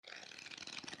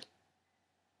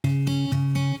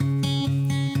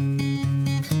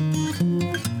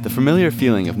familiar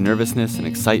feeling of nervousness and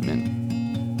excitement.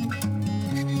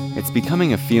 It's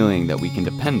becoming a feeling that we can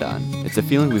depend on. It's a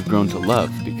feeling we've grown to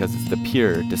love because it's the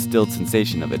pure, distilled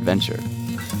sensation of adventure.